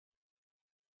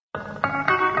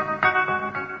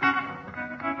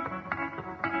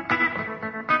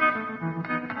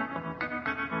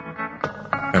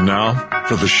And now,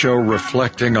 for the show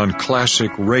reflecting on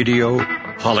classic radio,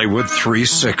 Hollywood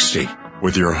 360,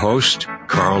 with your host,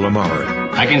 Carl Amari.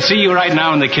 I can see you right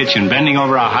now in the kitchen, bending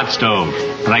over a hot stove,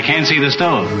 but I can't see the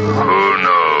stove. Who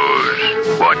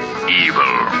knows what evil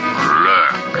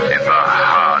lurks in the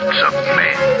hearts of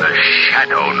men? The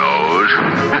shadow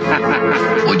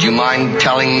knows. Would you mind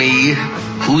telling me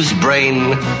whose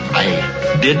brain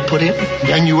I did put in?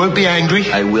 And you won't be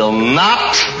angry? I will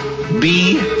not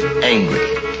be angry.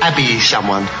 Abby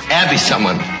someone. Abby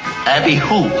someone. Abby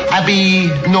who? Abby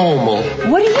normal.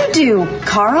 What do you do,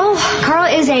 Carl?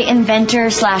 Carl is a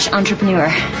inventor/entrepreneur.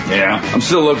 Yeah, I'm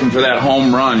still looking for that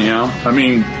home run, you know? I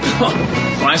mean,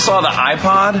 when I saw the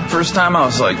iPod first time, I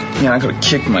was like, I could have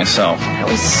kicked myself. That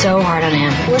was so hard on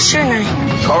him. What's your name?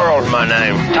 Carl's my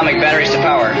name. Atomic batteries to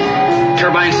power.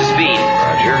 Turbines to speed.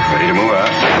 Roger, ready to move out.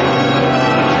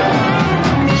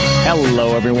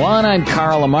 Hello, everyone. I'm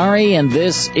Carl Amari, and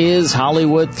this is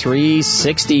Hollywood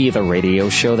 360, the radio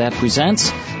show that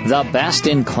presents the best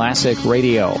in classic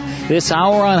radio. This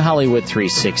hour on Hollywood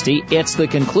 360, it's the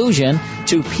conclusion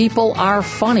to People Are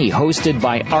Funny, hosted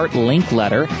by Art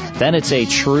Linkletter. Then it's a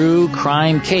true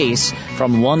crime case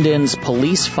from London's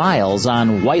police files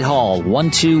on Whitehall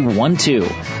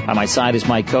 1212. By my side is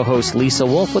my co-host Lisa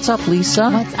Wolf. What's up, Lisa?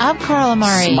 What's up, Carl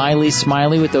Amari?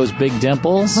 Smiley with those big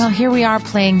dimples. Well, here we are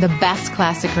playing the best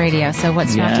classic radio, so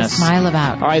what's not to smile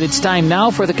about? All right, it's time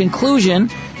now for the conclusion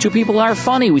to People Are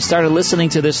Funny. We started listening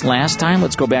to this last time.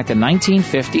 Let's go back to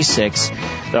 1956.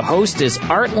 The host is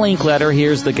Art Linkletter.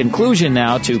 Here's the conclusion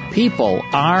now to People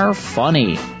Are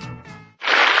Funny.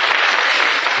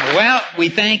 Well, we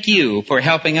thank you for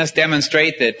helping us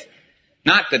demonstrate that,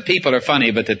 not that people are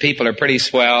funny, but that people are pretty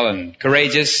swell and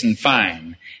courageous and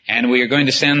fine. And we are going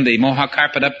to send the Mohawk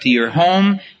carpet up to your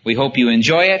home. We hope you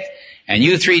enjoy it. And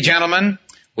you three gentlemen,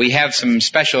 we have some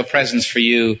special presents for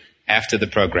you after the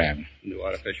program. No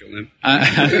artificial limb.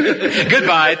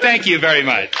 Goodbye. Thank you very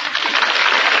much.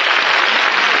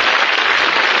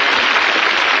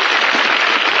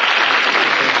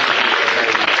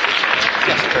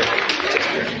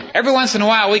 Every once in a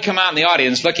while, we come out in the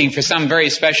audience looking for some very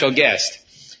special guest.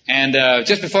 And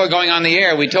just before going on the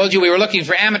air, we told you we were looking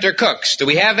for amateur cooks. Do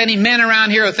we have any men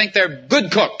around here who think they're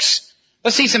good cooks?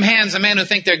 Let's see some hands of men who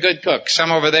think they're good cooks.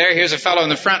 Some over there. Here's a fellow in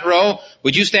the front row.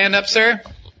 Would you stand up, sir?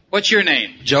 What's your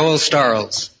name? Joel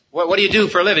Starles. What do you do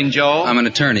for a living, Joel? I'm an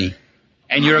attorney.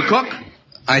 And you're a cook?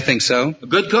 I think so. A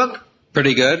good cook?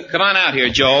 Pretty good. Come on out here,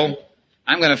 Joel.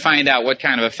 I'm going to find out what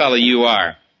kind of a fellow you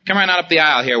are. Come right out up the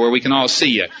aisle here where we can all see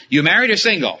you. You married or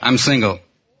single? I'm single.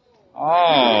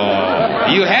 Oh,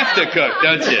 you have to cook,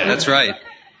 don't you? That's right.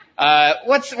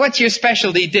 What's your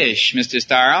specialty dish, Mr.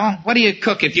 Starl? What do you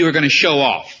cook if you were going to show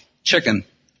off? Chicken.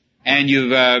 And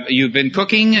you've been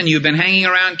cooking and you've been hanging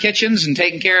around kitchens and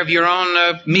taking care of your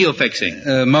own meal fixing?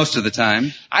 Most of the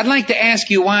time. I'd like to ask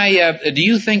you why, do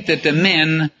you think that the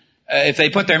men, if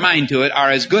they put their mind to it, are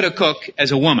as good a cook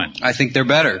as a woman? I think they're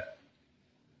better.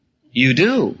 You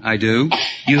do? I do.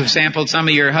 You have sampled some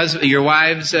of your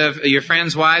your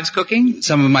friends' wives cooking?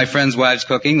 Some of my friends' wives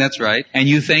cooking, that's right. And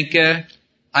you think,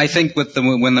 I think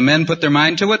when the men put their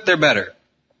mind to it, they're better.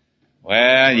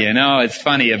 Well, it's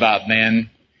funny about men.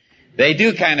 They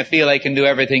do kind of feel they can do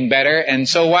everything better. And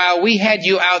so while we had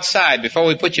you outside, before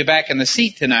we put you back in the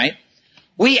seat tonight,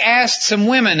 we asked some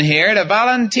women here to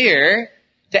volunteer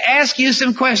to ask you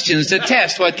some questions to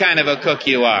test what kind of a cook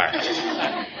you are.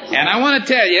 And I want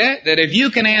to tell you that if you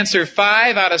can answer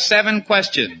 5 out of 7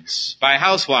 questions by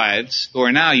housewives who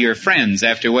are now your friends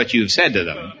after what you've said to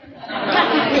them,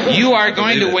 you are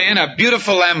going to win a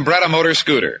beautiful Lambretta motor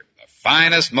scooter. The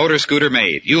finest motor scooter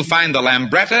made. You'll find the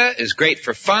Lambretta is great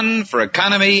for fun, for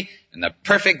economy, and the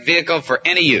perfect vehicle for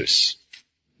any use.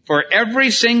 For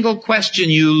every single question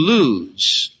you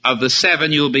lose of the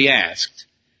 7 you'll be asked,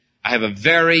 I have a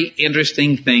very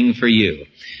interesting thing for you.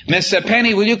 Miss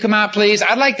Penny, will you come out, please?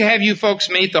 I'd like to have you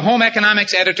folks meet the home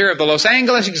economics editor of the Los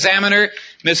Angeles Examiner,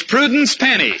 Miss Prudence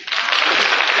Penny.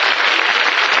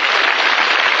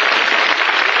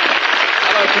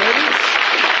 Hello,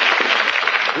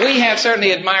 Prudence. We have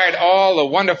certainly admired all the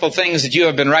wonderful things that you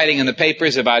have been writing in the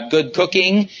papers about good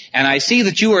cooking, and I see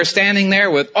that you are standing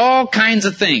there with all kinds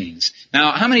of things.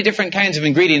 Now, how many different kinds of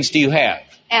ingredients do you have?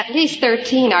 At least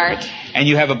 13, Art. And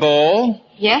you have a bowl?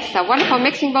 Yes, a wonderful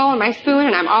mixing bowl and my spoon,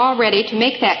 and I'm all ready to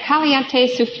make that caliente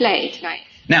souffle tonight.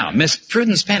 Now, Miss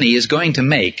Prudence Penny is going to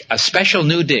make a special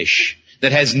new dish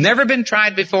that has never been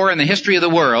tried before in the history of the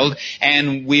world,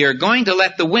 and we are going to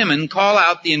let the women call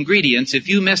out the ingredients if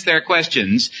you miss their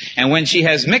questions, and when she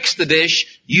has mixed the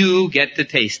dish, you get to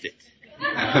taste it.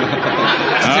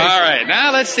 All right,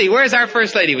 now let's see. Where's our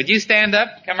first lady? Would you stand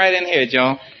up? Come right in here,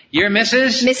 Joe. You're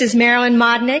Mrs.? Mrs. Marilyn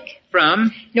Modnick.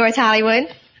 From? North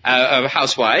Hollywood. A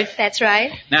housewife. That's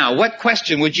right. Now, what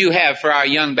question would you have for our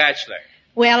young bachelor?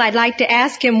 Well, I'd like to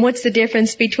ask him what's the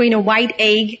difference between a white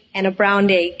egg and a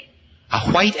brown egg. A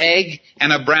white egg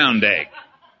and a brown egg.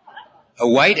 A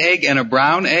white egg and a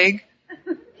brown egg?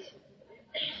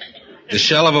 The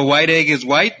shell of a white egg is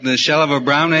white, and the shell of a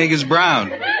brown egg is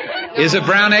brown. Is a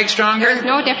brown egg stronger? There's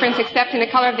no difference except in the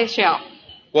color of the shell.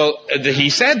 Well, he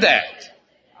said that.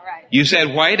 All right. You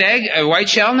said white egg, a white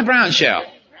shell, and a brown shell.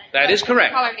 That is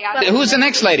correct. Who's the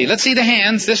next lady? Let's see the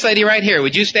hands. This lady right here.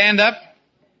 Would you stand up?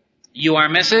 You are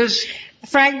Mrs.?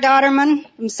 Frank Dodderman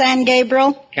from San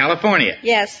Gabriel. California.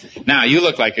 Yes. Now, you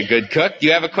look like a good cook. Do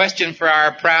you have a question for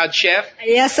our proud chef?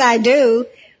 Yes, I do.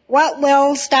 What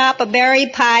will stop a berry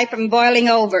pie from boiling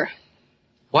over?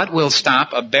 What will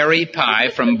stop a berry pie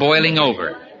from boiling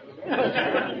over?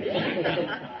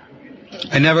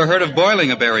 I never heard of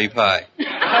boiling a berry pie.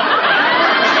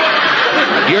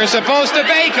 You're supposed to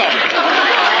bake them.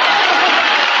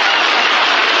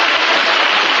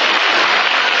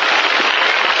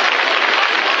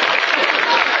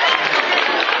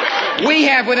 We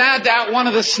have, without doubt, one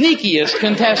of the sneakiest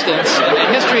contestants in the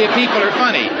history of People Are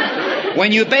Funny.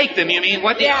 When you bake them, you mean,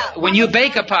 what? Yeah. When you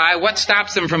bake a pie, what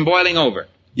stops them from boiling over?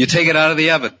 You take it out of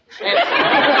the oven.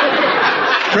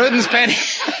 Prudence Penny.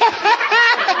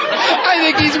 I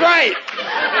think he's right.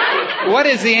 What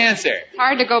is the answer? It's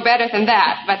hard to go better than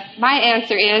that, but my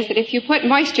answer is that if you put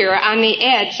moisture on the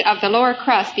edge of the lower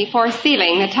crust before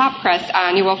sealing the top crust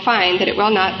on, you will find that it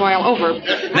will not boil over.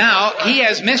 Now, he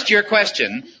has missed your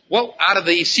question. What out of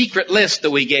the secret list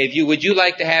that we gave you would you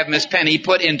like to have Miss Penny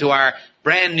put into our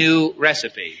brand new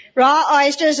recipe? Raw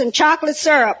oysters and chocolate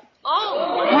syrup.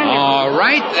 All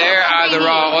right, there are the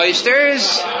raw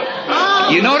oysters.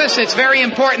 You notice it's very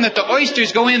important that the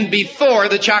oysters go in before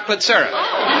the chocolate syrup.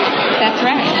 That's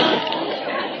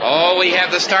right. Oh, we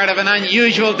have the start of an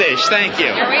unusual dish. Thank you.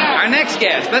 Here we are. Our next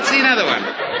guest. Let's see another one.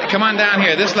 Come on down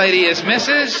here. This lady is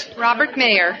Mrs. Robert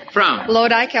Mayer. From?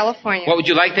 Lodi, California. What would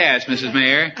you like to ask, Mrs.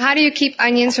 Mayer? How do you keep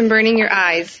onions from burning your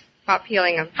eyes while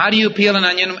peeling them? How do you peel an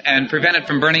onion and prevent it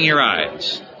from burning your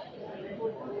eyes?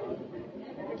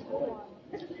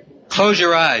 Close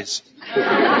your eyes.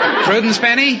 Prudence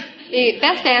Penny? The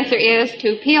best answer is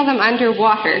to peel them under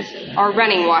water, or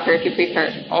running water if you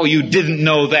prefer. Oh, you didn't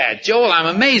know that. Joel,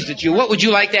 I'm amazed at you. What would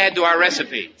you like to add to our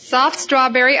recipe? Soft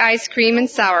strawberry ice cream and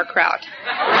sauerkraut. Here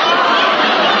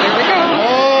we go.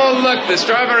 Oh, look, the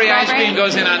strawberry ice cream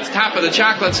goes in on top of the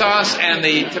chocolate sauce and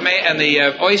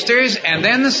the oysters, and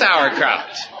then the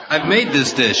sauerkraut. I've made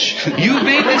this dish. You've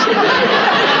made this?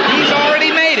 He's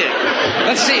already made it.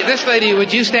 Let's see. This lady,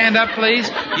 would you stand up, please?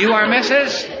 You are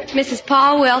Mrs.? Mrs.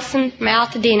 Paul Wilson from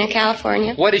Altadena,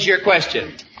 California. What is your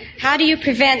question? How do you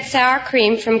prevent sour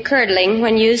cream from curdling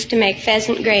when used to make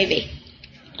pheasant gravy?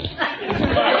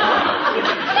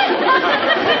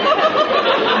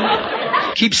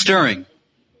 Keep stirring.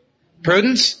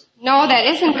 Prudence? No, that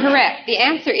isn't correct. The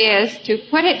answer is to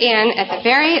put it in at the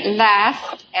very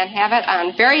last and have it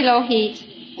on very low heat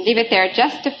and leave it there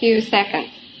just a few seconds,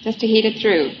 just to heat it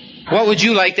through. What would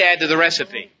you like to add to the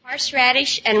recipe?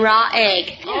 Horseradish and raw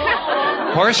egg.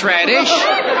 Horseradish?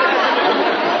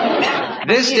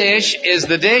 This dish is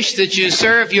the dish that you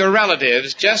serve your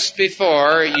relatives just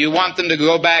before you want them to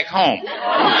go back home.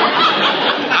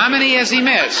 How many has he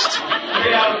missed?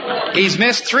 He's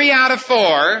missed 3 out of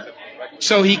 4,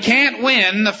 so he can't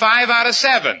win the 5 out of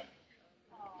 7.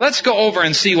 Let's go over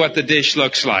and see what the dish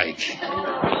looks like.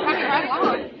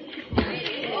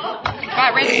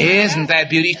 Isn't that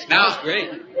beauty? Now,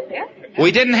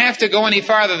 we didn't have to go any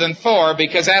farther than 4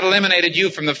 because that eliminated you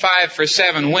from the 5 for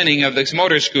 7 winning of this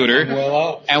motor scooter.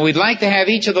 And we'd like to have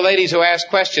each of the ladies who ask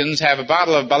questions have a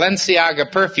bottle of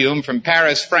Balenciaga perfume from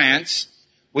Paris, France.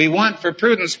 We want for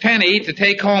Prudence Penny to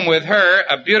take home with her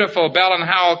a beautiful Bell &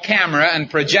 Howell camera and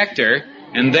projector.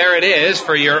 And there it is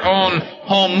for your own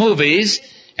home movies.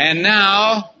 And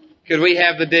now, could we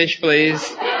have the dish,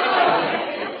 please?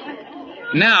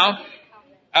 Now,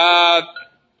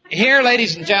 here,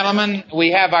 ladies and gentlemen,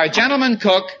 we have our gentleman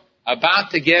cook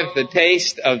about to give the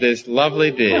taste of this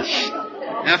lovely dish.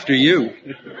 After you.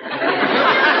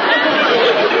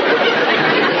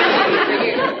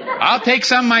 I'll take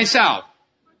some myself.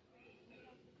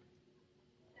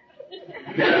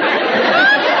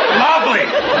 Lovely!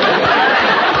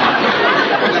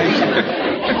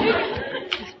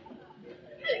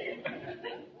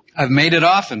 I've made it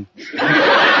often. Beautiful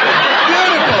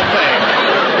thing.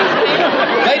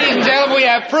 Ladies and gentlemen, we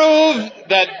have proved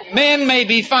that men may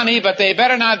be funny, but they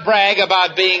better not brag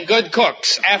about being good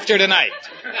cooks after tonight.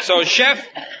 So, Chef,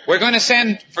 we're going to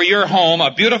send for your home a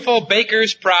beautiful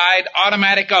Baker's Pride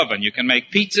automatic oven. You can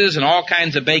make pizzas and all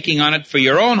kinds of baking on it for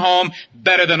your own home,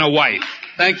 better than a wife.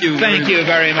 Thank you. Thank you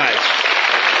very much.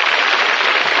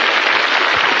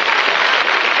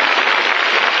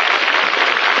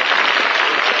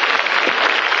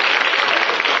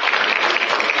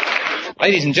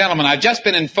 Ladies and gentlemen, I've just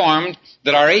been informed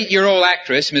that our 8-year-old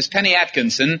actress, Miss Penny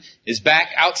Atkinson, is back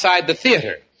outside the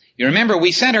theater. You remember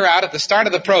we sent her out at the start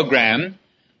of the program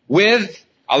with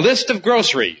a list of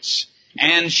groceries.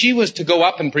 And she was to go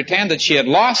up and pretend that she had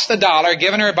lost the $1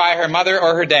 given her by her mother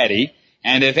or her daddy.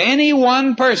 And if any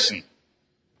one person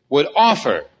would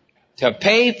offer to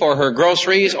pay for her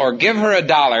groceries or give her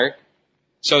 $1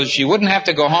 so that she wouldn't have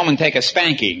to go home and take a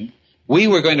spanking, we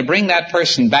were going to bring that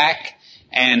person back,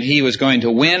 and he was going to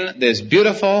win this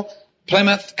beautiful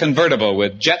Plymouth convertible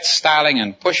with jet styling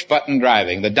and push-button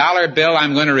driving. The $1 bill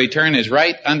I'm going to return is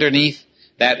right underneath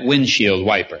that windshield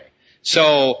wiper.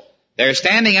 So they're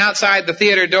standing outside the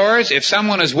theater doors. If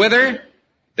someone is with her,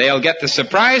 they'll get the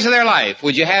surprise of their life.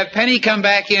 Would you have Penny come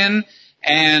back in?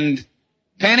 And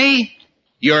Penny,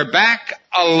 you're back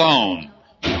alone.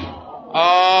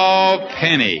 Oh,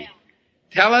 Penny,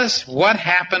 tell us what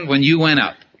happened when you went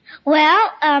up.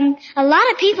 Well, a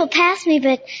lot of people passed me,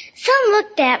 but some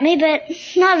looked at me, but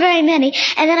not very many.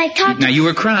 And then I talked Now, you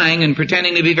were crying and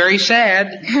pretending to be very sad.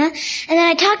 And then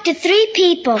I talked to 3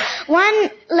 people.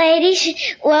 One lady,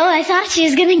 I thought she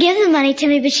was going to give the money to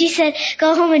me, but she said,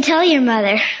 go home and tell your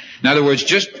mother. In other words,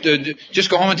 just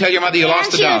go home and tell your mother you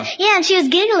lost the $1. Yeah, and she was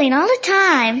giggling all the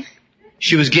time.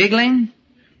 She was giggling?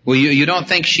 Well, you don't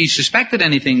think she suspected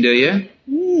anything, do you?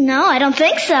 No, I don't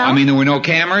think so. I mean, there were no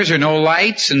cameras or no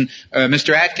lights, and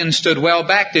Mr. Atkins stood well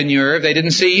back, didn't you, Irv? They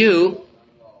didn't see you.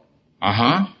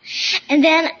 Uh-huh. And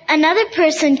then another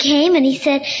person came, and he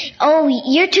said, oh,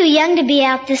 you're too young to be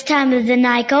out this time of the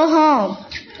night. Go home.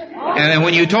 And then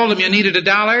when you told him you needed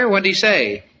 $1, what did he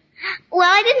say? Well,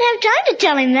 I didn't have time to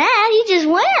tell him that. He just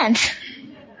went.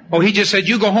 Oh, he just said,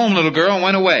 you go home, little girl, and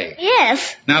went away.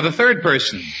 Yes. Now, the third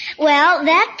person. Well,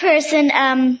 that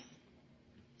person,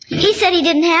 he said he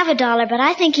didn't have $1, but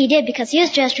I think he did because he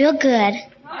was dressed real good.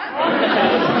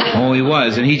 Oh, he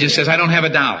was, and he just says, I don't have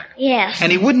 $1. Yes. And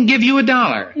he wouldn't give you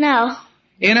 $1. No.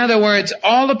 In other words,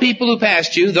 all the people who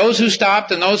passed you, those who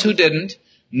stopped and those who didn't,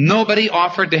 nobody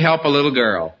offered to help a little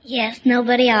girl. Yes,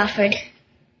 nobody offered.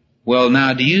 Well,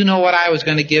 now, do you know what I was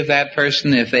going to give that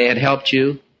person if they had helped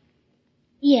you?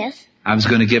 Yes. I was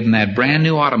going to give them that brand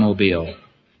new automobile.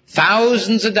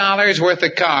 Thousands of dollars worth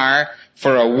of car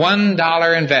for a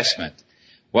 $1 investment.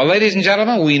 Well, ladies and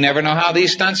gentlemen, we never know how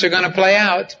these stunts are going to play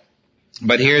out.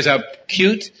 But here's a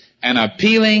cute and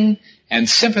appealing and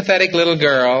sympathetic little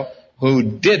girl who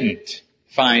didn't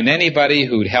find anybody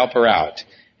who'd help her out.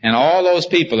 And all those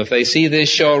people, if they see this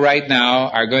show right now,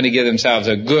 are going to give themselves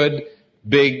a good,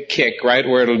 big kick right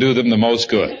where it'll do them the most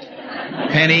good.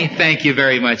 Penny, thank you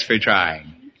very much for trying.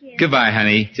 Goodbye,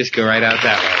 honey. Just go right out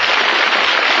that way.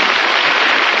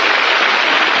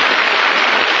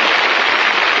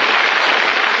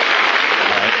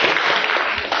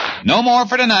 No more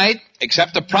for tonight,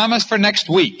 except a promise for next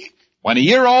week, when a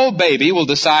year-old baby will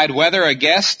decide whether a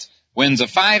guest wins a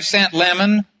 5-cent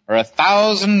lemon or a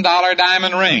 $1,000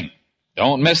 diamond ring.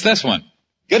 Don't miss this one.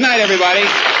 Good night, everybody.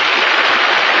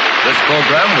 This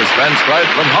program was transcribed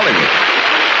from Hollywood.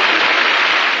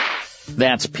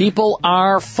 That's People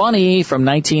Are Funny from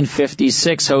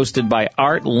 1956, hosted by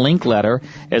Art Linkletter,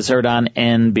 as heard on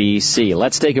NBC.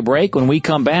 Let's take a break. When we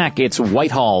come back, it's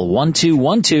Whitehall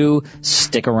 1212.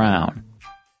 Stick around.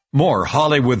 More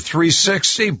Hollywood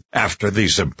 360 after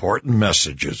these important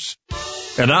messages.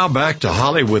 And now back to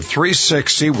Hollywood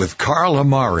 360 with Carl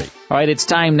Amari. All right, it's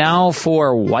time now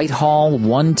for Whitehall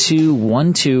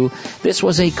 1212. This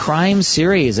was a crime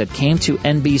series that came to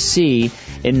NBC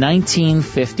in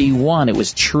 1951. It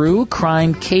was true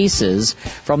crime cases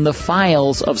from the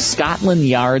files of Scotland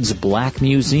Yard's Black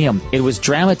Museum. It was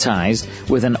dramatized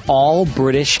with an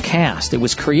all-British cast. It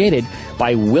was created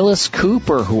by Willis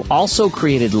Cooper, who also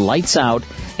created Lights Out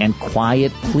and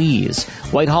Quiet Please.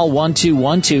 Whitehall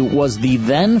 1212 was the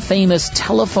then famous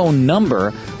telephone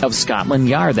number of Scotland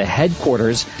Yard, the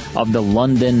headquarters of the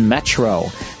London Metro.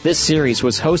 This series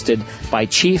was hosted by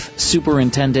Chief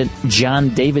Superintendent John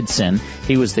Davidson.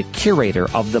 He was the curator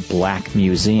of the Black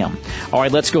Museum. All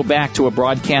right, let's go back to a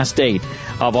broadcast date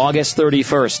of August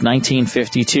 31st,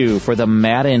 1952 for the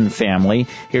Madden family.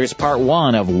 Here's part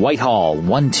 1 of Whitehall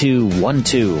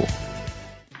 1212.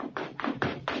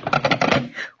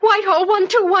 Whitehall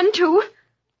 1212.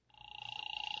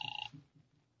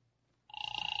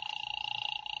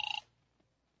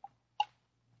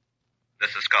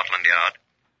 This is Scotland Yard.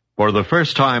 For the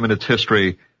first time in its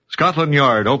history, Scotland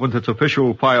Yard opens its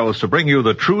official files to bring you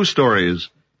the true stories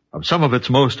of some of its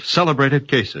most celebrated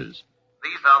cases.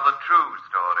 These are the true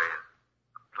stories.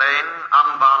 Plain,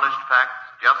 unvarnished facts,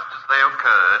 just as they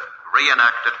occurred,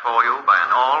 reenacted for you by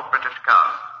an all-British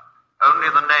cast. Only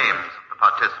the names of the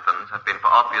participants have been, for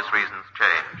obvious reasons,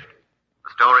 changed.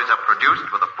 The stories are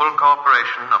produced with the full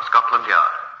cooperation of Scotland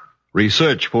Yard.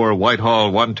 Research for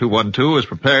Whitehall 1212 is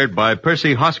prepared by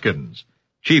Percy Hoskins,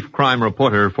 chief crime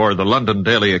reporter for the London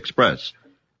Daily Express.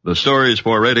 The stories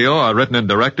for radio are written and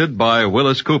directed by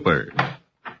Willis Cooper.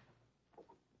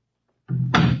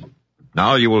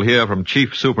 Now you will hear from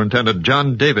Chief Superintendent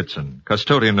John Davidson,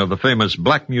 custodian of the famous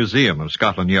Black Museum of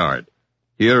Scotland Yard.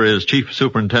 Here is Chief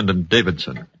Superintendent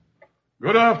Davidson.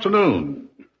 Good afternoon.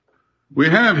 We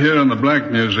have here in the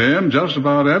Black Museum just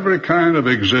about every kind of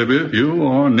exhibit you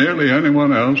or nearly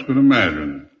anyone else could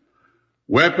imagine.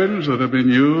 Weapons that have been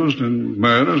used in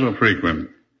murders are frequent.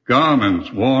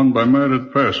 Garments worn by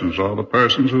murdered persons or the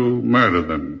persons who murdered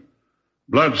them.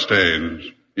 Bloodstains,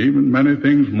 even many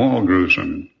things more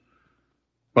gruesome.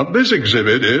 But this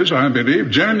exhibit is, I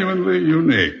believe, genuinely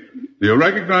unique. Do you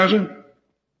recognize it?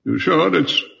 You should.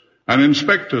 It's an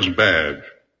inspector's badge.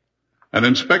 An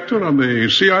inspector of the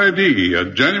CID,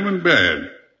 a genuine badge.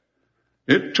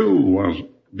 It, too, was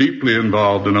deeply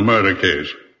involved in a murder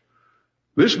case.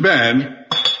 This badge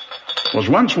was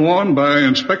once worn by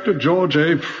Inspector George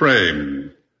A.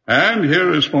 Frame. And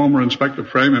here is former Inspector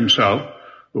Frame himself,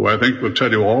 who I think will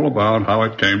tell you all about how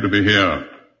it came to be here.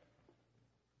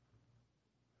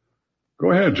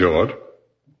 Go ahead, George.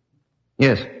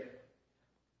 Yes.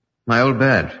 My old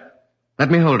badge.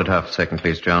 Let me hold it half a second,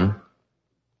 please, John.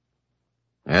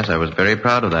 Yes, I was very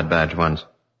proud of that badge once.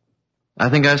 I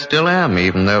think I still am,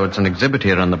 even though it's an exhibit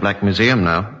here in the Black Museum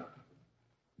now.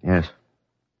 Yes.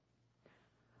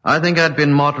 I think I'd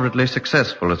been moderately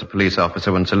successful as a police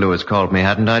officer when Sir Lewis called me,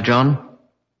 hadn't I, John?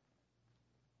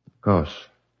 Of course.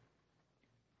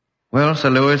 Well,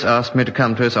 Sir Lewis asked me to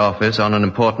come to his office on an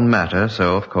important matter,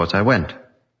 so of course I went.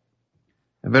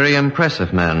 A very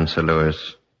impressive man, Sir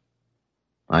Lewis.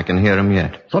 I can hear him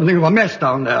yet. Something of a mess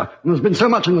down there. There's been so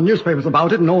much in the newspapers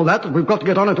about it and all that we've got to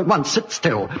get on it at once. Sit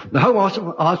still. The Home Office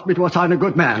asked me to assign a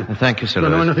good man. Thank you, Sir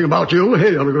Lewis. Don't know anything about you.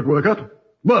 Here, you're a good worker.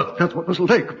 Work, that's what this will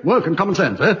take. Work and common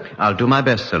sense, eh? I'll do my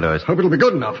best, Sir Lewis. Hope it'll be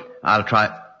good enough. I'll try,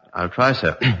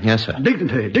 sir. Yes, sir.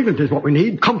 Dignity. Dignity is what we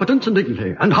need. Competence and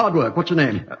dignity. And hard work. What's your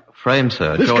name? Frame,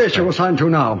 sir. This George case you're assigned to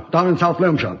now, down in South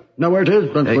Loamshire. Know where it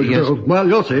is? Don't suppose you yes. do. Well,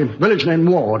 you'll see. Village named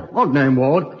Ward. Odd name,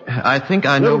 Ward. I think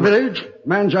I know... Little village.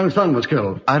 Man's young son was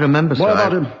killed. I remember, sir. Boy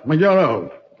about him, a year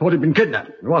old. Thought he'd been kidnapped.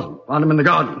 He wasn't. Found him in the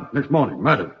garden. Next morning,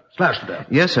 murdered. Slashed to death.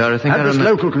 Yes, sir, I think Had I this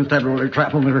remember... local constabulary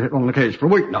trap on the case for a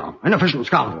week now. Inefficient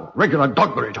scoundrel. Regular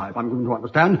Dogberry type, I'm going to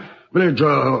understand. Village,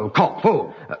 cock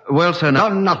full. Well, sir, no...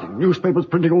 Done nothing. Newspapers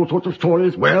printing all sorts of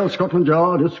stories. Well, Scotland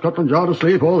Yard, is Scotland Yard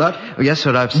asleep, all that. Oh, yes,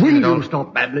 sir, I've seen Will it all... you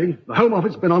stop babbling? The Home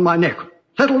Office has been on my neck.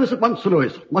 Settle this at once, Sir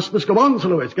Lewis. Must this go on, Sir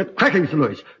Lewis? Get cracking, Sir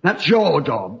Lewis. That's your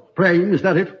job. Frame, is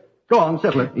that it? Go on,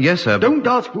 settle it. Yes, sir. Don't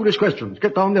ask foolish questions.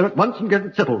 Get down there at once and get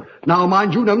it settled. Now,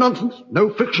 mind you, no nonsense.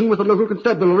 No friction with the local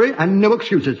constabulary and no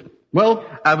excuses. Well?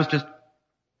 I was just...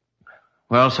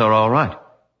 Well, sir, all right.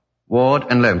 Ward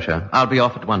and Loamshire. I'll be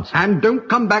off at once. And don't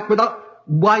come back without...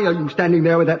 Why are you standing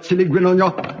there with that silly grin on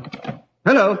your...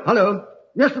 Hello.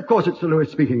 Yes, of course it's Sir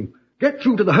Lewis speaking. Get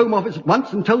through to the Home Office at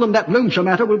once and tell them that Loamshire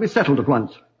matter will be settled at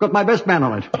once. Got my best man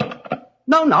on it.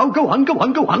 Now, go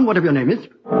on, whatever your name is.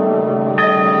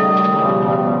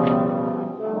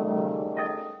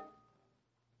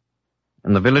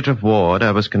 In the village of Ward,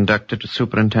 I was conducted to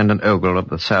Superintendent Ogle of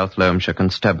the South Loamshire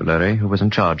Constabulary, who was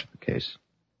in charge of the case,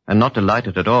 and not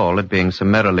delighted at all at being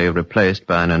summarily replaced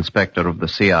by an inspector of the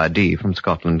CID from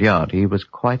Scotland Yard. He was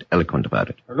quite eloquent about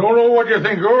it. I don't know what you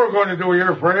think you're going to do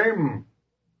here, Frame.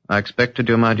 I expect to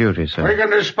do my duty, sir. I can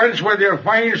dispense with your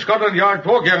fine Scotland Yard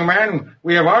talk, young man.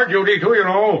 We have our duty too, you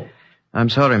know. I'm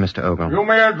sorry, Mr. Ogle. You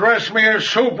may address me as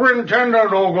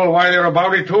Superintendent Ogle while you're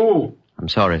about it too. I'm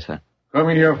sorry, sir.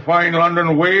 Coming your fine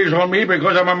London ways on me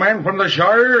because I'm a man from the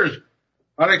Shires.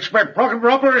 I'll expect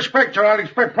proper respect, sir. I'll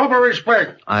expect proper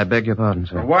respect. I beg your pardon,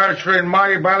 sir. And whilst you're in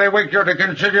my bailiwick, you're to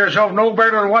consider yourself no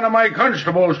better than one of my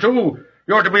constables, too.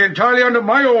 You're to be entirely under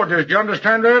my orders. Do you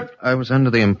understand that? I was under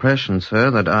the impression,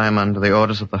 sir, that I am under the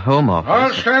orders of the Home Office.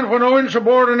 I'll stand for no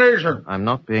insubordination. I'm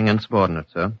not being insubordinate,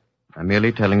 sir. I'm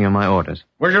merely telling you my orders.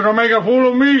 Was you to make a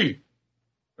fool of me?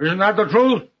 Isn't that the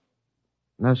truth?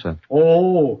 No, sir.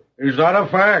 Oh, is that a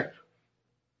fact?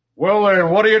 Well, then,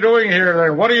 what are you doing here,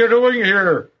 then? What are you doing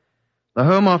here? The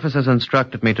Home Office has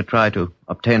instructed me to try to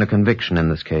obtain a conviction in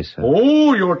this case, sir.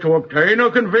 Oh, you're to obtain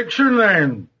a conviction,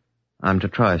 then? I'm to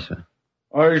try, sir.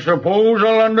 I suppose a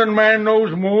London man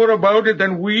knows more about it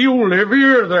than we who live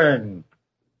here, then?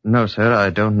 No, sir,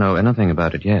 I don't know anything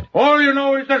about it yet. All you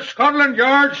know is that Scotland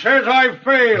Yard says I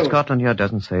failed. Scotland Yard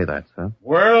doesn't say that, sir.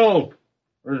 Well,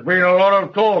 there's been a lot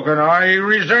of talk, and I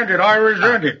resent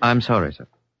it. I'm sorry, sir.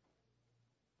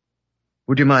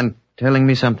 Would you mind telling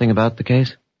me something about the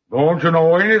case? Don't you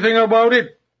know anything about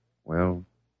it? Well,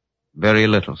 very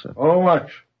little, sir. How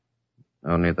much?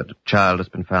 Only that a child has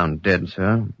been found dead,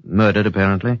 sir. Murdered,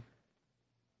 apparently.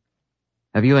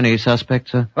 Have you any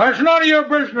suspects, sir? That's none of your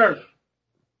business.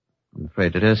 I'm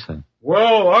afraid it is, sir.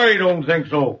 Well, I don't think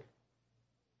so.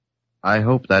 I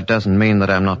hope that doesn't mean that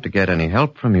I'm not to get any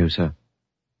help from you, sir.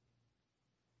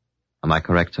 Am I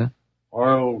correct, sir?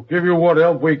 I'll give you what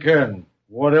help we can.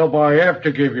 What help I have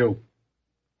to give you.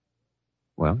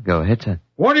 Well, go ahead, sir.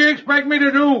 What do you expect me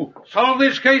to do? Solve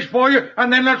this case for you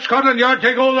and then let Scotland Yard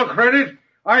take all the credit?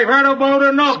 I've had about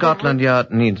enough. Scotland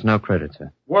Yard needs no credit,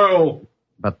 sir. Well...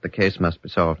 But the case must be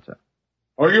solved, sir.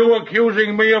 Are you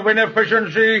accusing me of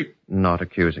inefficiency? Not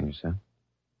accusing you, sir.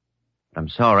 I'm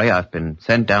sorry, I've been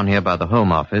sent down here by the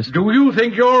Home Office. Do you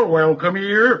think you're welcome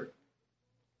here?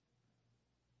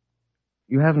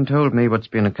 You haven't told me what's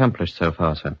been accomplished so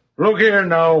far, sir. Look here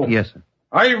now. Yes, sir.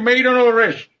 I've made an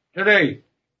arrest today.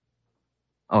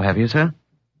 Oh, have you, sir?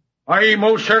 I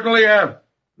most certainly have.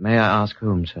 May I ask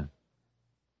whom, sir?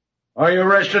 I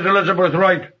arrested Elizabeth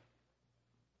Wright.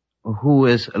 Who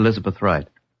is Elizabeth Wright?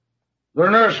 The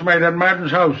nursemaid at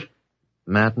Madden's house.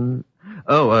 Madden?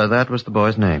 Oh, that was the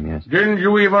boy's name, yes. Didn't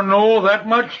you even know that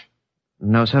much?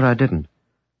 No, sir, I didn't.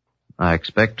 I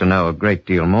expect to know a great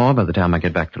deal more by the time I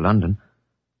get back to London.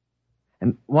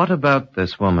 And what about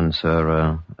this woman,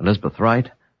 sir, Elizabeth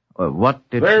Wright? What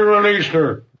did... They released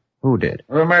her. Who did?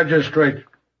 The magistrate.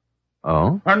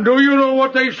 Oh? And do you know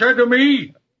what they said to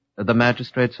me? The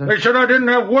magistrate, sir? They said I didn't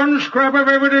have one scrap of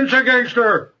evidence against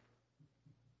her.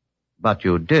 But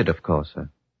you did, of course, sir.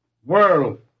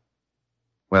 Well,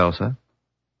 sir?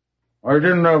 I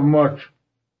didn't have much.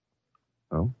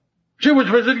 Oh? She was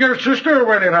visiting her sister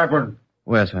when it happened.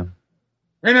 Where, sir?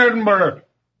 In Edinburgh.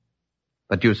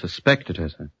 But you suspected her,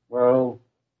 sir? Well...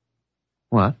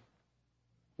 What?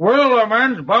 Well, a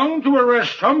man's bound to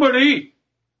arrest somebody.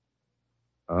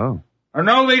 Oh. And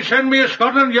now they send me a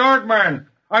Scotland Yard man.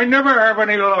 I never have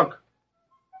any luck.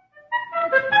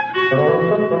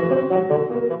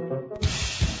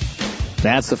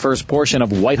 That's the first portion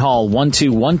of Whitehall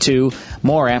 1212.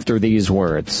 More after these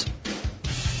words.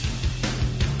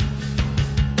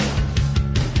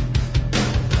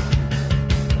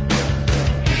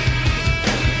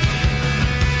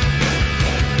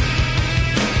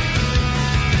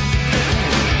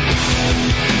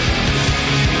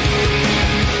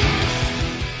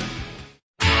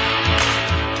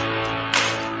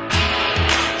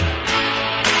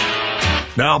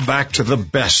 Now back to the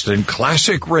best in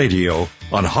classic radio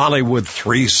on Hollywood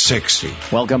 360.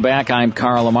 Welcome back. I'm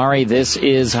Carl Amari. This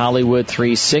is Hollywood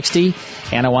 360.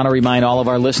 And I want to remind all of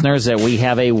our listeners that we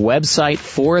have a website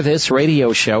for this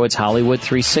radio show. It's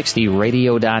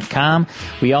Hollywood360radio.com.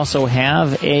 We also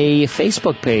have a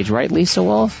Facebook page, right, Lisa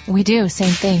Wolf? We do.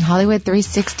 Same thing. Hollywood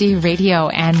 360 Radio.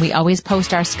 And we always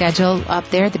post our schedule up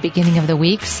there at the beginning of the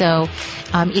week. So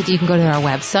either you can go to our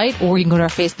website or you can go to our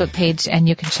Facebook page and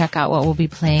you can check out what we'll be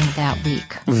playing that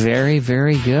week. Very,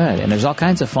 very good. And there's all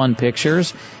kinds of fun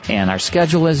pictures and our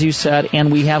schedule, as you said,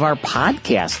 and we have our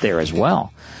podcast there as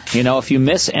well. You know, if you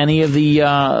miss any of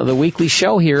the weekly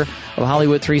show here of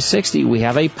Hollywood 360, we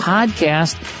have a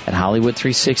podcast at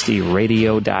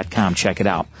Hollywood360radio.com. Check it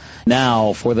out.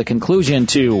 Now, for the conclusion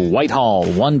to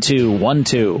Whitehall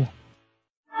 1212.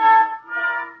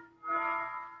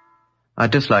 I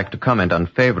dislike to comment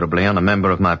unfavorably on a member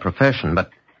of my profession, but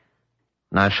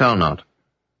I shall not. It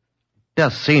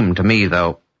does seem to me,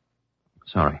 though...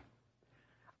 Sorry.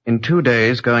 In 2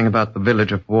 days going about the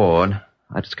village of Ward,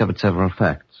 I discovered several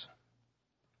facts.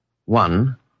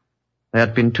 One, there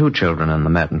had been 2 children in the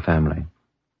Madden family.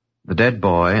 The dead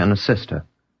boy and a sister.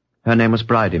 Her name was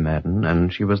Bridie Madden,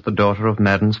 and she was the daughter of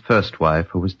Madden's first wife,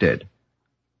 who was dead.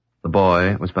 The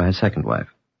boy was by his second wife.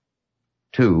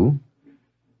 2,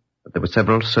 that there were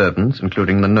several servants,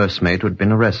 including the nursemaid who had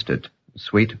been arrested. A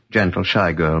sweet, gentle,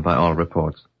 shy girl by all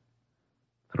reports.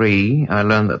 3, I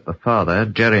learned that the father,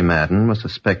 Jerry Madden, was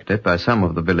suspected by some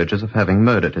of the villagers of having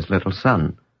murdered his little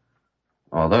son,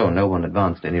 although no one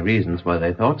advanced any reasons why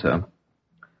they thought so.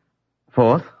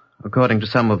 4th, according to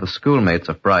some of the schoolmates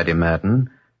of Bridie Madden,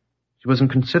 she was in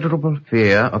considerable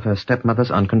fear of her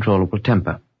stepmother's uncontrollable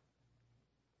temper.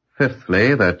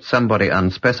 Fifthly, that somebody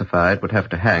unspecified would have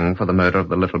to hang for the murder of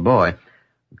the little boy,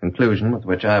 a conclusion with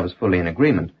which I was fully in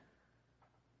agreement.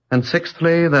 And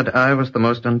sixthly, that I was the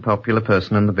most unpopular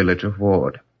person in the village of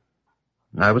Ward.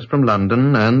 I was from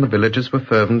London, and the villagers were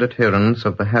fervent adherents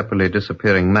of the happily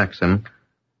disappearing maxim,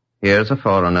 here's a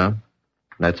foreigner,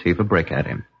 let's heave a brick at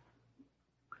him.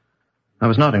 I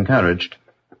was not encouraged,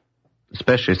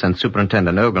 especially since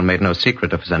Superintendent Ogle made no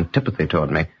secret of his antipathy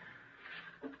toward me.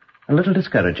 A little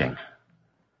discouraging.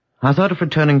 I thought of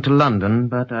returning to London,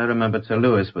 but I remembered Sir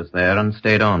Lewis was there and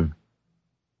stayed on.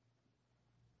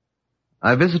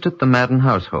 I visited the Madden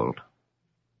household.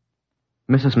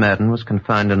 Mrs. Madden was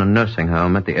confined in a nursing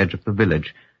home at the edge of the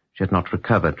village. She had not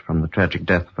recovered from the tragic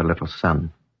death of her little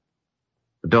son.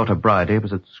 The daughter Bridie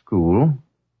was at school.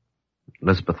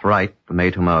 Elizabeth Wright, the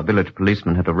maid whom our village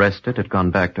policeman had arrested, had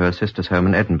gone back to her sister's home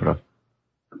in Edinburgh.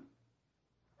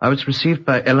 I was received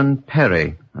by Ellen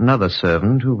Perry, another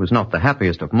servant who was not the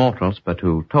happiest of mortals, but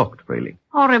who talked freely.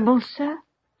 Horrible, sir.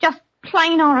 Just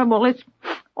plain horrible. It's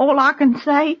all I can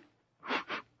say.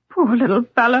 Poor little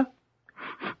fellow.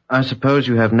 I suppose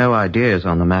you have no ideas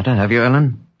on the matter, have you,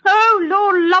 Ellen? Oh,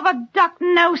 Lord love a duck,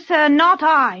 no, sir, not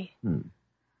I.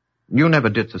 You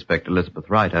never did suspect Elizabeth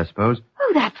Wright, I suppose.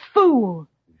 Oh, that fool.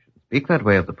 Speak that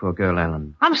way of the poor girl,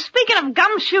 Ellen. I'm speaking of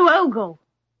Gumshoe Ogle.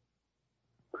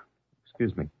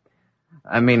 Excuse me.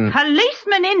 I mean...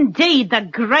 Policeman indeed, the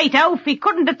great oaf. He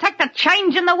couldn't detect a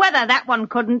change in the weather, that one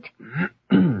couldn't.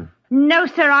 No,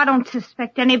 sir, I don't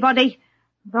suspect anybody.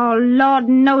 Though Lord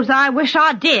knows I wish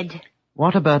I did.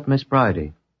 What about Miss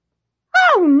Bridie?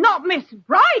 Oh, not Miss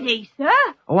Bridie, sir.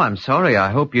 Oh, I'm sorry. I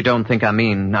hope you don't think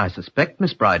I suspect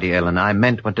Miss Bridie, Ellen. I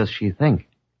meant, what does she think?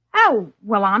 Oh,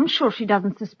 well, I'm sure she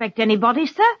doesn't suspect anybody,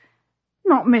 sir.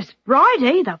 Not Miss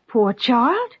Bridie, the poor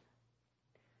child.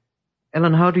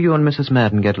 Ellen, how do you and Mrs.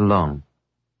 Madden get along?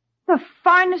 The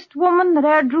finest woman that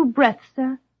e'er drew breath,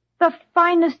 sir. The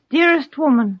finest, dearest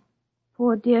woman.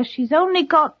 Poor dear, she's only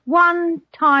got one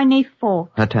tiny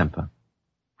fault. Her temper.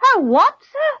 Her what,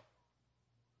 sir?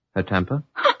 Her temper?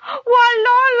 Why,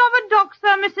 Lord love a duck,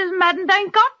 sir, Mrs. Madden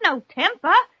ain't got no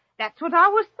temper. That's what I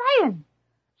was saying.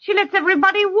 She lets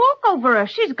everybody walk over her.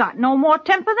 She's got no more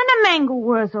temper than a mangle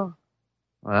wurzel.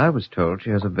 Well, I was told she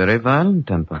has a very violent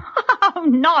temper. Oh,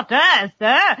 not her,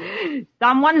 sir.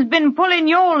 Someone's been pulling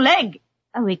your leg.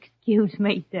 Oh, excuse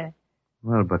me, sir.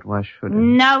 Well, but why should I?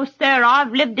 No, sir,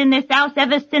 I've lived in this house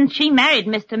ever since she married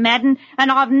Mr. Madden,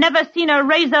 and I've never seen her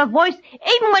raise her voice,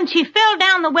 even when she fell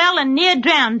down the well and near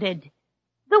drowned.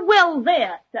 The well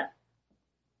there, sir.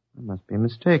 I must be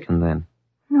mistaken, then.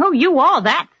 Oh, you are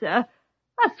that, sir.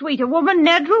 A sweeter woman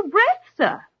ne'er drew breath,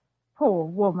 sir. Poor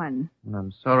woman. Well,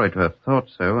 I'm sorry to have thought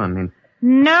so.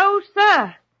 No,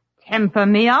 sir. Temper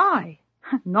me I.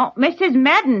 Not Mrs.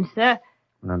 Madden, sir.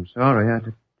 Well, I'm sorry.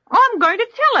 I'm going to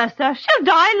tell her, sir. She'll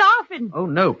die laughing. Oh,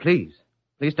 no, please.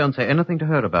 Please don't say anything to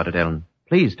her about it, Ellen.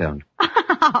 Please don't.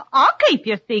 I'll keep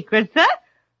your secret, sir.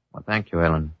 Well, thank you,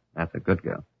 Ellen. That's a good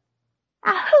girl.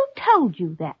 Who told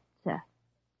you that, sir?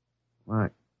 Why,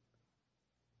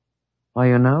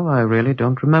 you know, I really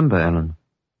don't remember, Ellen.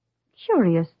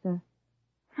 Curious, sir.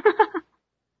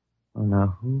 Well,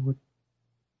 now, who would...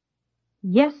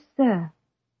 Yes, sir.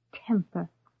 Temper.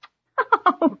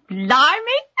 Oh,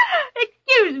 blimey.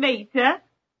 Excuse me, sir.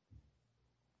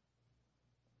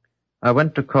 I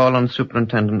went to call on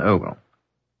Superintendent Ogle.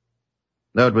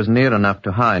 Though it was near enough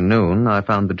to high noon, I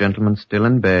found the gentleman still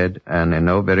in bed and in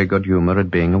no very good humor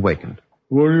at being awakened.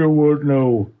 What do you want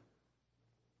now?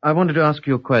 I wanted to ask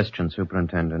you a question,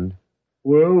 Superintendent.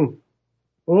 Well,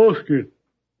 ask it.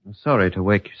 I'm sorry to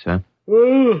wake you, sir.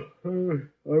 I'm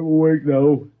awake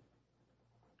now.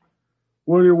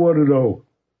 What do you want to know?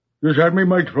 Just hand me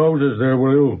my trousers there,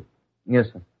 will you? Yes,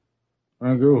 sir.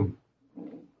 Thank you.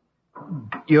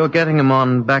 You're getting him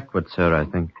on backwards, sir, I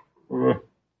think.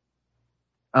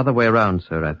 Other way around,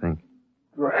 sir, I think.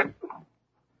 What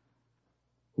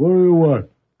do you want?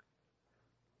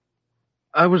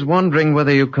 I was wondering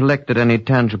whether you collected any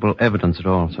tangible evidence at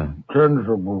all, sir.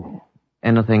 Tangible?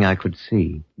 Anything I could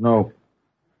see? No.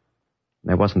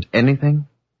 There wasn't anything?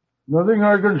 Nothing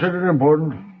I considered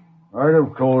important. I'd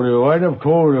have told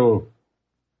you.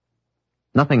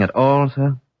 Nothing at all,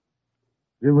 sir?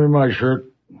 Give me my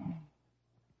shirt.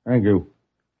 Thank you.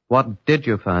 What did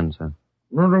you find, sir?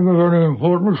 Nothing of any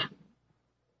importance.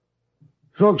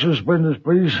 Socks suspenders,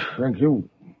 please. Thank you.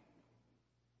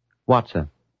 What, sir?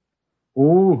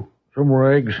 Oh, some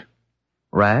rags.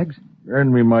 Rags?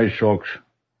 Hand me my socks.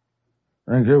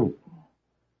 Thank you.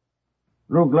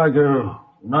 Look like a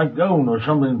nightgown or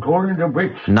something torn into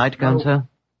bits. Nightgown, sir?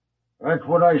 That's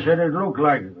what I said it looked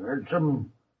like. Had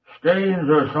some stains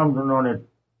or something on it.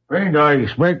 Paint, I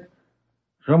expect.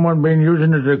 Someone been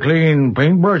using it to clean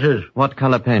paintbrushes. What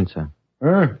color paint, sir?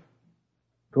 Huh?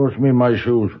 Toss me my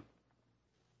shoes.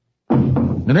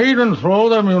 They even throw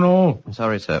them, you know.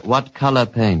 Sorry, sir. What color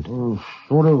paint?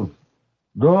 Sort of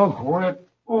dark red.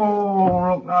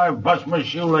 Oh, look, I bust my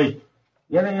shoelace.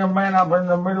 Getting a man up in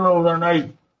the middle of the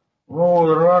night. Oh,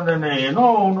 they're running there.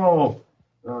 No.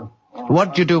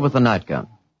 What'd you do with the nightgown?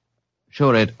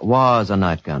 Sure, it was a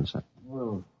nightgown, sir.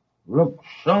 Well, looks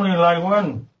something like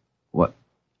one. What?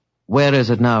 Where is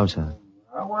it now, sir?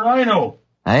 How would I know?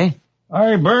 Eh?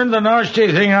 I burned the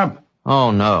nasty thing up.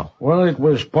 Oh, no. Well, it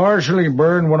was partially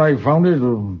burned when I found it,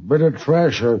 a bit of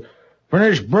trash. I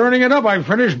finished burning it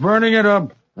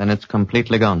up. Then it's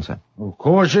completely gone, sir. Of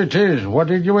course it is. What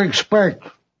did you expect?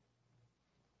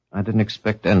 I didn't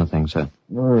expect anything, sir.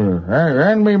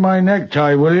 Hand me my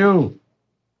necktie, will you?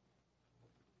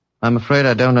 I'm afraid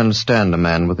I don't understand a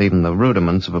man with even the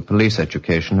rudiments of a police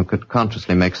education who could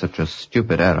consciously make such a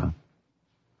stupid error.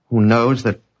 Who knows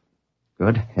that,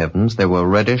 good heavens, there were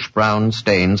reddish-brown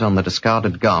stains on the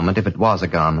discarded garment, if it was a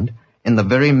garment, in the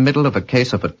very middle of a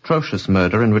case of atrocious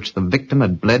murder in which the victim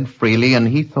had bled freely and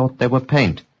he thought they were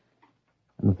paint.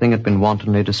 And the thing had been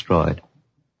wantonly destroyed.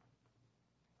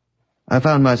 I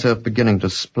found myself beginning to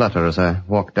splutter as I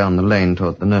walked down the lane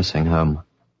toward the nursing home.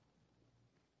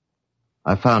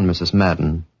 I found Mrs.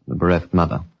 Madden, the bereft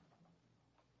mother.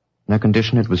 In her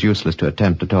condition, it was useless to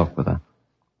attempt to talk with her.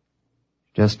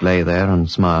 She just lay there and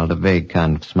smiled a vague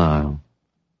kind of smile.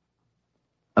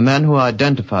 A man who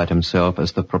identified himself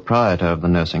as the proprietor of the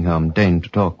nursing home deigned to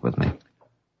talk with me.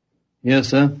 Yes,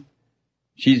 sir.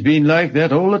 She's been like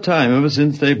that all the time ever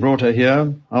since they brought her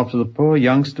here after the poor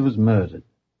youngster was murdered.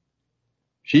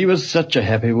 She was such a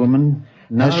happy woman.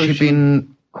 Has she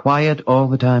been quiet all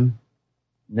the time?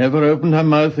 Never opened her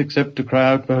mouth except to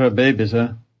cry out for her baby,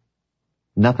 sir.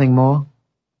 Nothing more?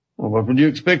 Well, what would you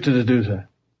expect her to do, sir?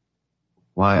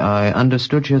 Why, I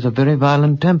understood she has a very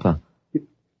violent temper.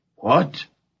 What?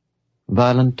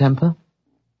 Violent temper?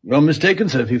 You're mistaken,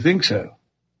 sir, if you think so.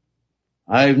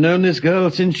 I've known this girl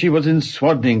since she was in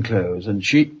swaddling clothes, and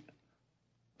she...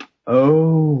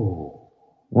 Oh.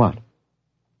 What?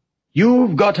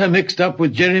 You've got her mixed up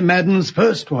with Jerry Madden's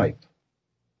first wife.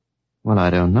 Well, I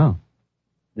don't know.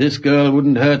 This girl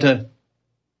wouldn't hurt her.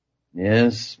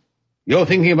 Yes. You're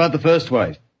thinking about the first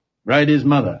wife, Bridie's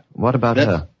mother. What about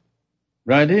her?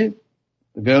 Bridie?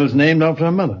 The girl's named after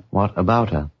her mother. What about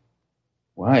her?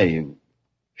 Why,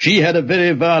 she had a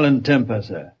very violent temper,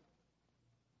 sir.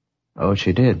 Oh,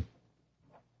 she did.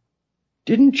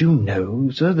 Didn't you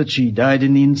know, sir, that she died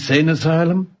in the insane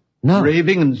asylum? No.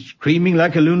 Raving and screaming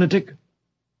like a lunatic?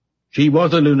 She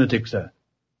was a lunatic, sir.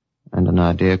 And an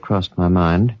idea crossed my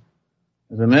mind.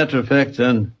 As a matter of fact,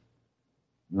 son,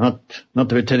 not to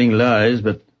be telling lies,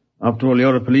 but after all,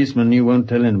 you're a policeman, you won't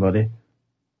tell anybody.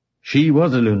 She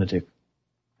was a lunatic.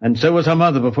 And so was her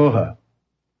mother before her.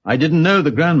 I didn't know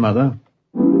the grandmother.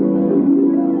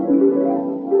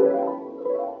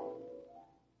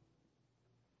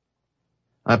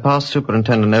 I passed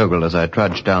Superintendent Ogle as I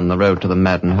trudged down the road to the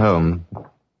Madden home.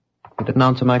 He didn't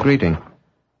answer my greeting.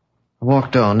 I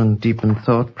walked on and, deep in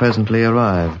thought, presently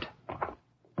arrived.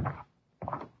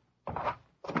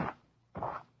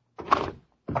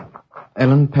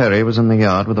 Ellen Perry was in the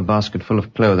yard with a basket full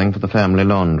of clothing for the family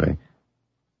laundry.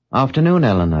 Afternoon,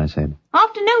 Ellen, I said.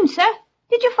 Afternoon, sir.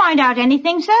 Did you find out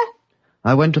anything, sir?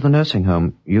 I went to the nursing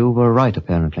home. You were right,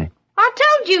 apparently. I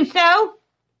told you so.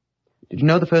 Did you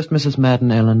know the first Mrs.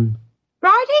 Madden, Ellen?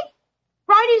 Bridie?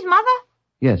 Bridie's mother?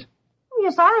 Yes. Oh,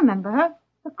 yes, I remember her.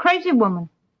 A crazy woman.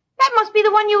 That must be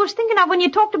the one you was thinking of when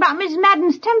you talked about Miss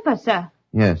Madden's temper, sir.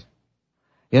 Yes.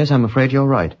 Yes, I'm afraid you're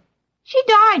right. She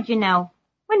died, you know,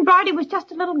 when Bridie was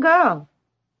just a little girl.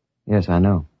 Yes, I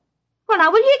know. Well,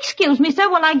 now, will you excuse me, sir,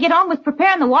 while I get on with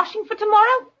preparing the washing for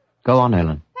tomorrow? Go on,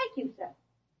 Ellen. Thank you, sir.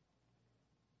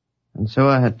 And so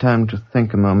I had time to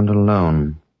think a moment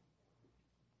alone.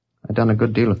 I'd done a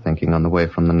good deal of thinking on the way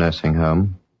from the nursing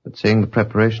home, but seeing the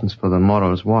preparations for the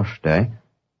morrow's wash day,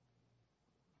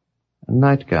 a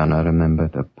nightgown, I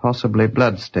remembered, a possibly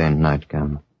blood-stained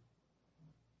nightgown.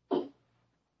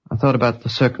 I thought about the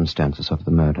circumstances of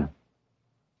the murder.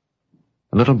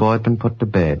 The little boy had been put to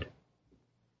bed.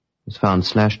 He was found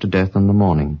slashed to death in the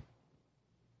morning.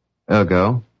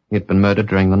 Ergo, he had been murdered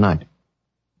during the night.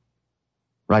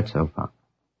 Right so far.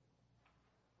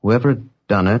 Whoever had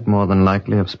done it more than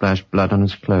likely have splashed blood on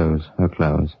his clothes, her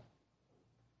clothes.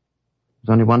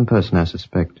 There's only one person I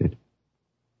suspected.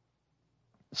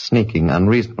 A sneaking,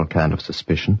 unreasonable kind of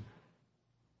suspicion.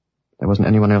 There wasn't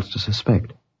anyone else to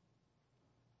suspect.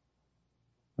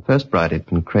 The first bride had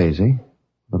been crazy,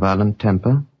 with a violent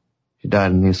temper. She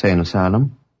died in the insane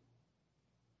asylum.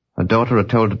 Her daughter had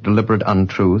told a deliberate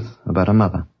untruth about her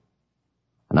mother.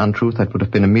 An untruth that would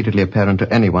have been immediately apparent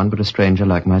to anyone but a stranger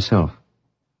like myself.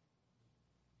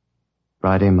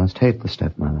 Bridie must hate the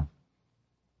stepmother.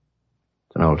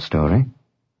 It's an old story.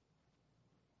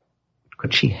 But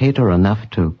could she hate her enough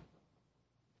to...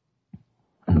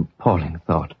 An appalling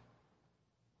thought.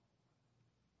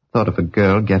 Thought of a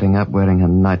girl getting up, wearing her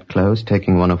night clothes,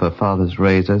 taking one of her father's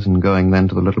razors, and going then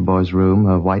to the little boy's room,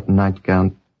 her white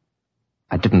nightgown.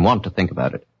 I didn't want to think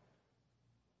about it.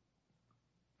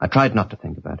 I tried not to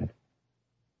think about it.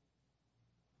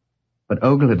 But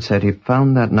Ogle had said he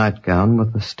found that nightgown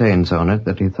with the stains on it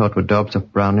that he thought were daubs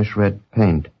of brownish-red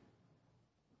paint.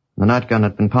 The nightgown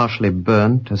had been partially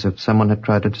burnt, as if someone had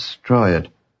tried to destroy it.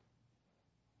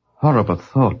 Horrible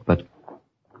thought, but...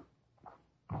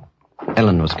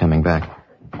 Ellen was coming back.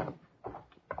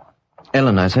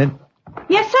 Ellen, I said.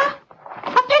 Yes, sir?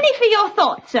 A penny for your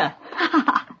thoughts, sir.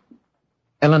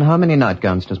 Ellen, how many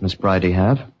nightgowns does Miss Bridie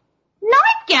have?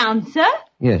 Nightgowns, sir?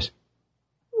 Yes.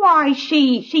 Why,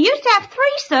 she used to have 3,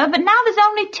 sir, but now there's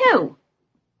only 2.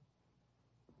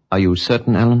 Are you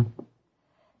certain, Ellen?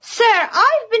 Sir,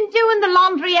 I've been doing the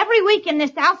laundry every week in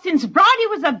this house since Bridie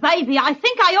was a baby. I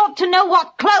think I ought to know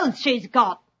what clothes she's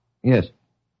got. Yes.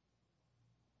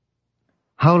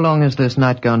 How long has this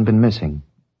nightgown been missing?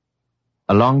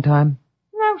 A long time?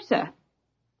 No, sir.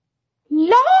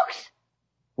 Logs?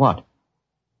 What?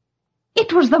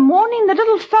 It was the morning the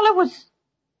little fella was...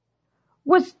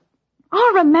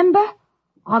 I remember.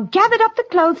 I gathered up the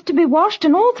clothes to be washed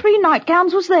and all 3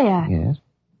 nightgowns was there. Yes.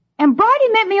 And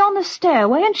Bridie met me on the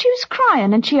stairway and she was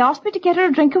crying and she asked me to get her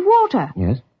a drink of water.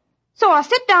 Yes. So I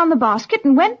set down the basket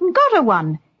and went and got her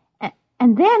one.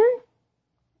 And then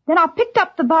I picked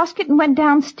up the basket and went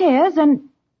downstairs and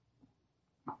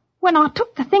when I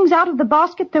took the things out of the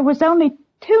basket there was only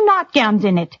 2 nightgowns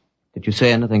in it. Did you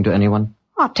say anything to anyone?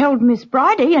 I told Miss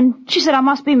Bridie and she said I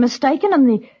must be mistaken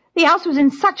and the house was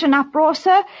in such an uproar,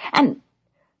 sir,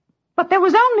 but there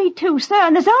was only 2, sir,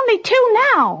 and there's only 2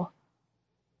 now.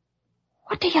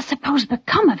 What do you suppose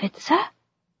become of it, sir?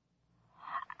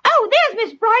 Oh, there's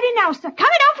Miss Bridie now, sir,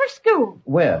 coming out for school.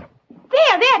 Where?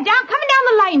 There, coming down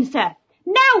the lane, sir.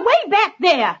 Now, way back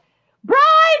there.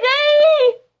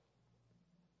 Bridie!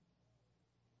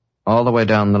 All the way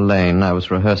down the lane, I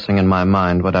was rehearsing in my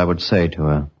mind what I would say to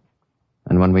her.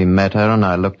 And when we met her and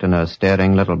I looked in her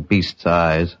staring little beast's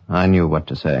eyes, I knew what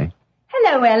to say.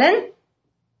 Hello, Ellen.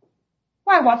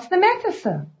 Why, what's the matter,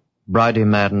 sir? Bridie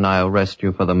Madden, I'll arrest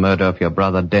you for the murder of your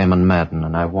brother Damon Madden,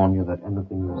 and I warn you that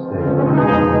anything you say...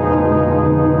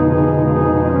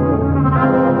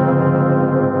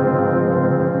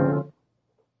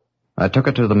 I took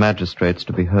her to the magistrates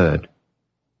to be heard.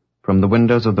 From the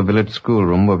windows of the village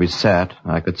schoolroom where we sat,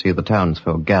 I could see the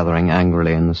townsfolk gathering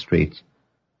angrily in the streets.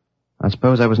 I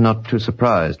suppose I was not too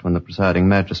surprised when the presiding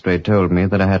magistrate told me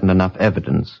that I hadn't enough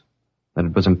evidence, that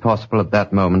it was impossible at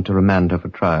that moment to remand her for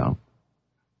trial.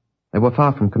 They were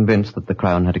far from convinced that the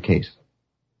Crown had a case.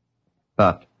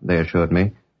 But, they assured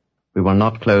me, we will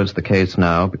not close the case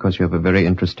now because you have a very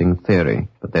interesting theory,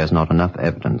 but there's not enough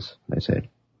evidence, they said.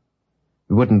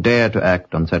 We wouldn't dare to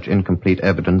act on such incomplete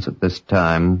evidence at this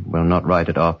time. We'll not write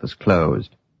it off as closed,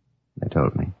 they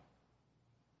told me.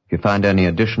 If you find any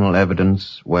additional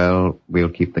evidence, well, we'll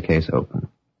keep the case open.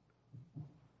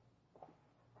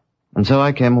 And so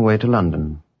I came away to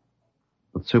London,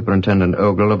 with Superintendent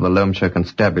Ogle of the Loamshire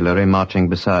Constabulary marching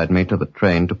beside me to the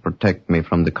train to protect me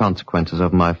from the consequences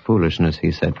of my foolishness,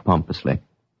 he said pompously.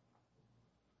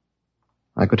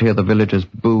 I could hear the villagers'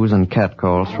 boos and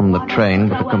catcalls from the train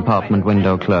with the compartment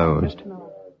window closed.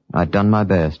 I'd done my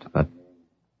best, but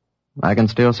I can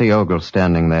still see Ogle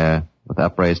standing there with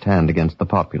upraised hand against the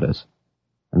populace,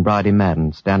 and Bridie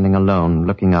Madden standing alone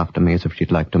looking after me as if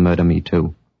she'd like to murder me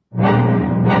too.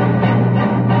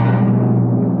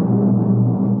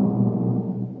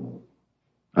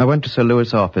 I went to Sir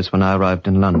Louis' office when I arrived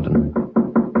in London.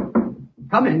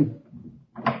 Come in.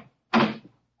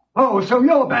 Oh, so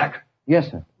you're back?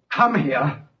 Yes, sir. Come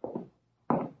here.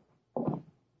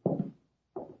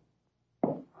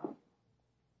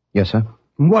 Yes, sir.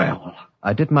 Well.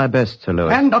 I did my best, Sir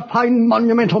Louis. And a fine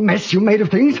monumental mess you made of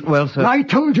things. Well, sir. I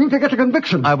told you to get a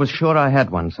conviction. I was sure I had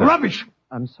one, sir. Rubbish.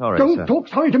 I'm sorry, Don't sir. talk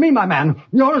sorry to me, my man.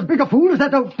 You're as big a fool as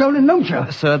that old stone in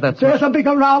Loamshire. Sir, that's... There's a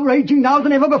bigger row raging now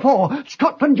than ever before.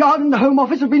 Scotland Yard and the Home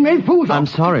Office have been made fools of. I'm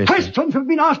sorry, sir. Questions have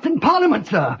been asked in Parliament,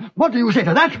 sir. What do you say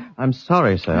to that? I'm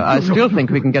sorry, sir. I still think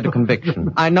we can get a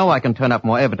conviction. I know I can turn up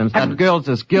more evidence. That girl's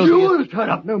as guilty You'll turn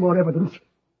up no more evidence.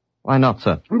 Why not,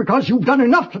 sir? Because you've done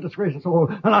enough to disgrace us all,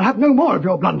 and I'll have no more of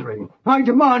your blundering. I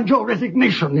demand your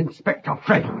resignation, Inspector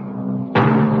Fred.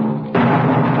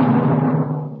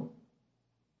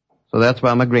 So that's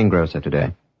why I'm a greengrocer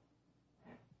today.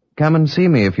 Come and see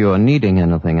me if you're needing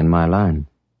anything in my line.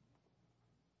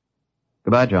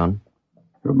 Goodbye, John.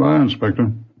 Goodbye,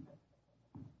 Inspector.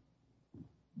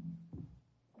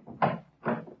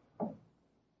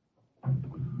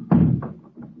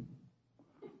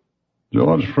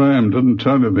 George Frame didn't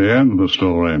tell you the end of the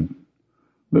story.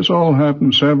 This all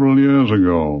happened several years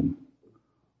ago.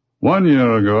 1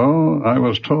 year ago, I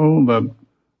was told that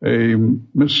a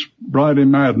Miss Bridie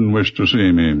Madden wished to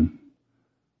see me.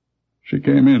 She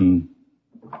came in.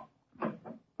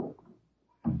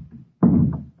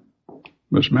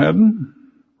 Miss Madden?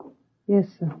 Yes,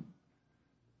 sir.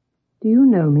 Do you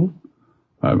know me?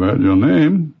 I've heard your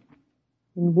name.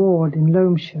 In Ward, in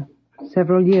Loamshire,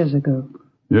 several years ago.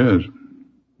 Yes.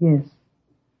 Yes.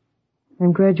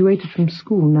 I'm graduated from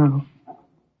school now.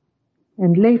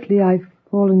 And lately I've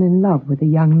fallen in love with a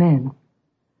young man.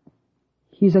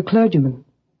 He's a clergyman,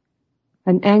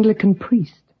 an Anglican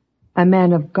priest, a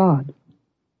man of God.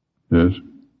 Yes.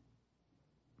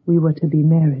 We were to be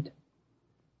married.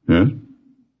 Yes.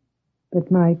 But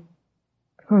my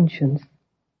conscience...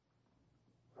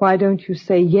 Why don't you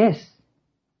say yes?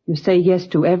 You say yes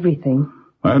to everything.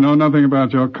 I know nothing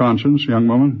about your conscience, young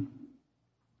woman.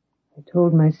 I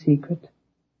told my secret.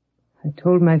 I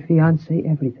told my fiancé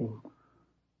everything.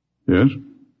 Yes?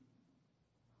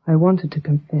 I wanted to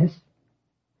confess.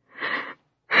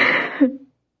 I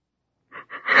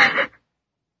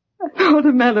told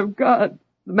a man of God,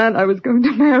 the man I was going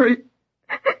to marry.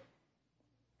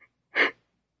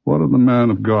 What did the man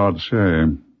of God say?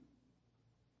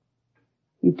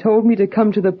 He told me to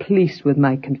come to the police with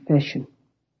my confession.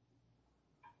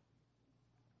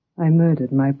 I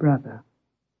murdered my brother.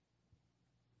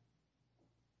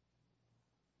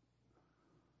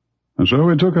 And so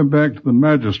we took her back to the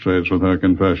magistrates with her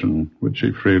confession, which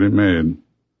she freely made.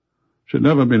 She'd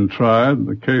never been tried.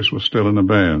 The case was still in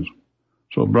abeyance.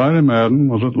 So Bridie Madden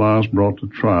was at last brought to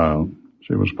trial.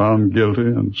 She was found guilty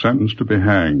and sentenced to be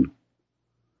hanged.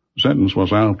 The sentence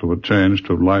was afterward changed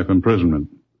to life imprisonment,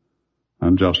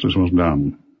 and justice was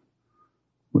done.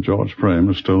 But George Frame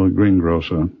is still a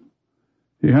greengrocer.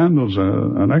 He handles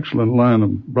an excellent line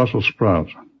of Brussels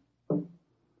sprouts.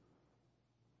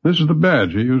 This is the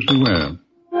badge he used to wear.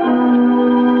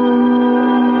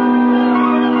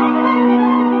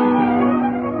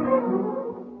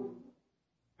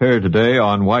 Here today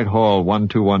on Whitehall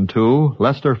 1212,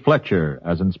 Lester Fletcher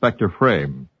as Inspector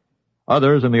Frame.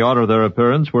 Others in the order of their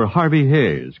appearance were Harvey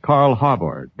Hayes, Carl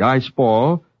Harbord, Guy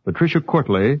Spall, Patricia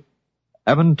Courtley,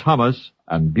 Evan Thomas,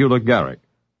 and Beulah Garrick.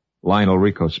 Lionel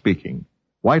Rico speaking.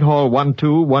 Whitehall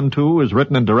 1212 is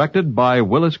written and directed by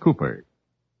Willis Cooper.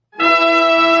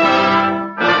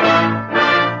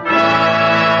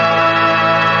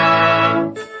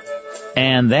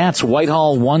 And that's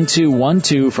Whitehall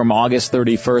 1212 from August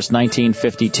 31st,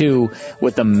 1952,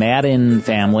 with the Madden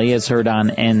family, as heard on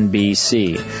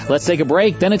NBC. Let's take a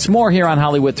break. Then it's more here on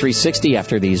Hollywood 360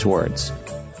 after these words.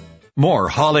 More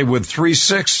Hollywood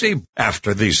 360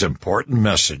 after these important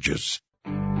messages.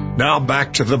 Now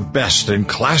back to the best in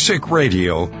classic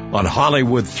radio on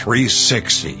Hollywood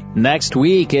 360. Next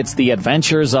week, it's the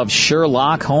adventures of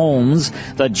Sherlock Holmes,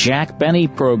 the Jack Benny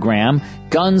program,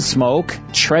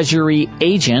 Gunsmoke, Treasury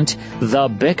Agent, The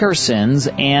Bickersons,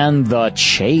 and The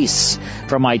Chase.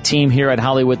 From my team here at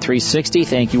Hollywood 360,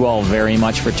 thank you all very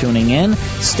much for tuning in.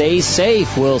 Stay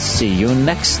safe. We'll see you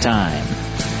next time.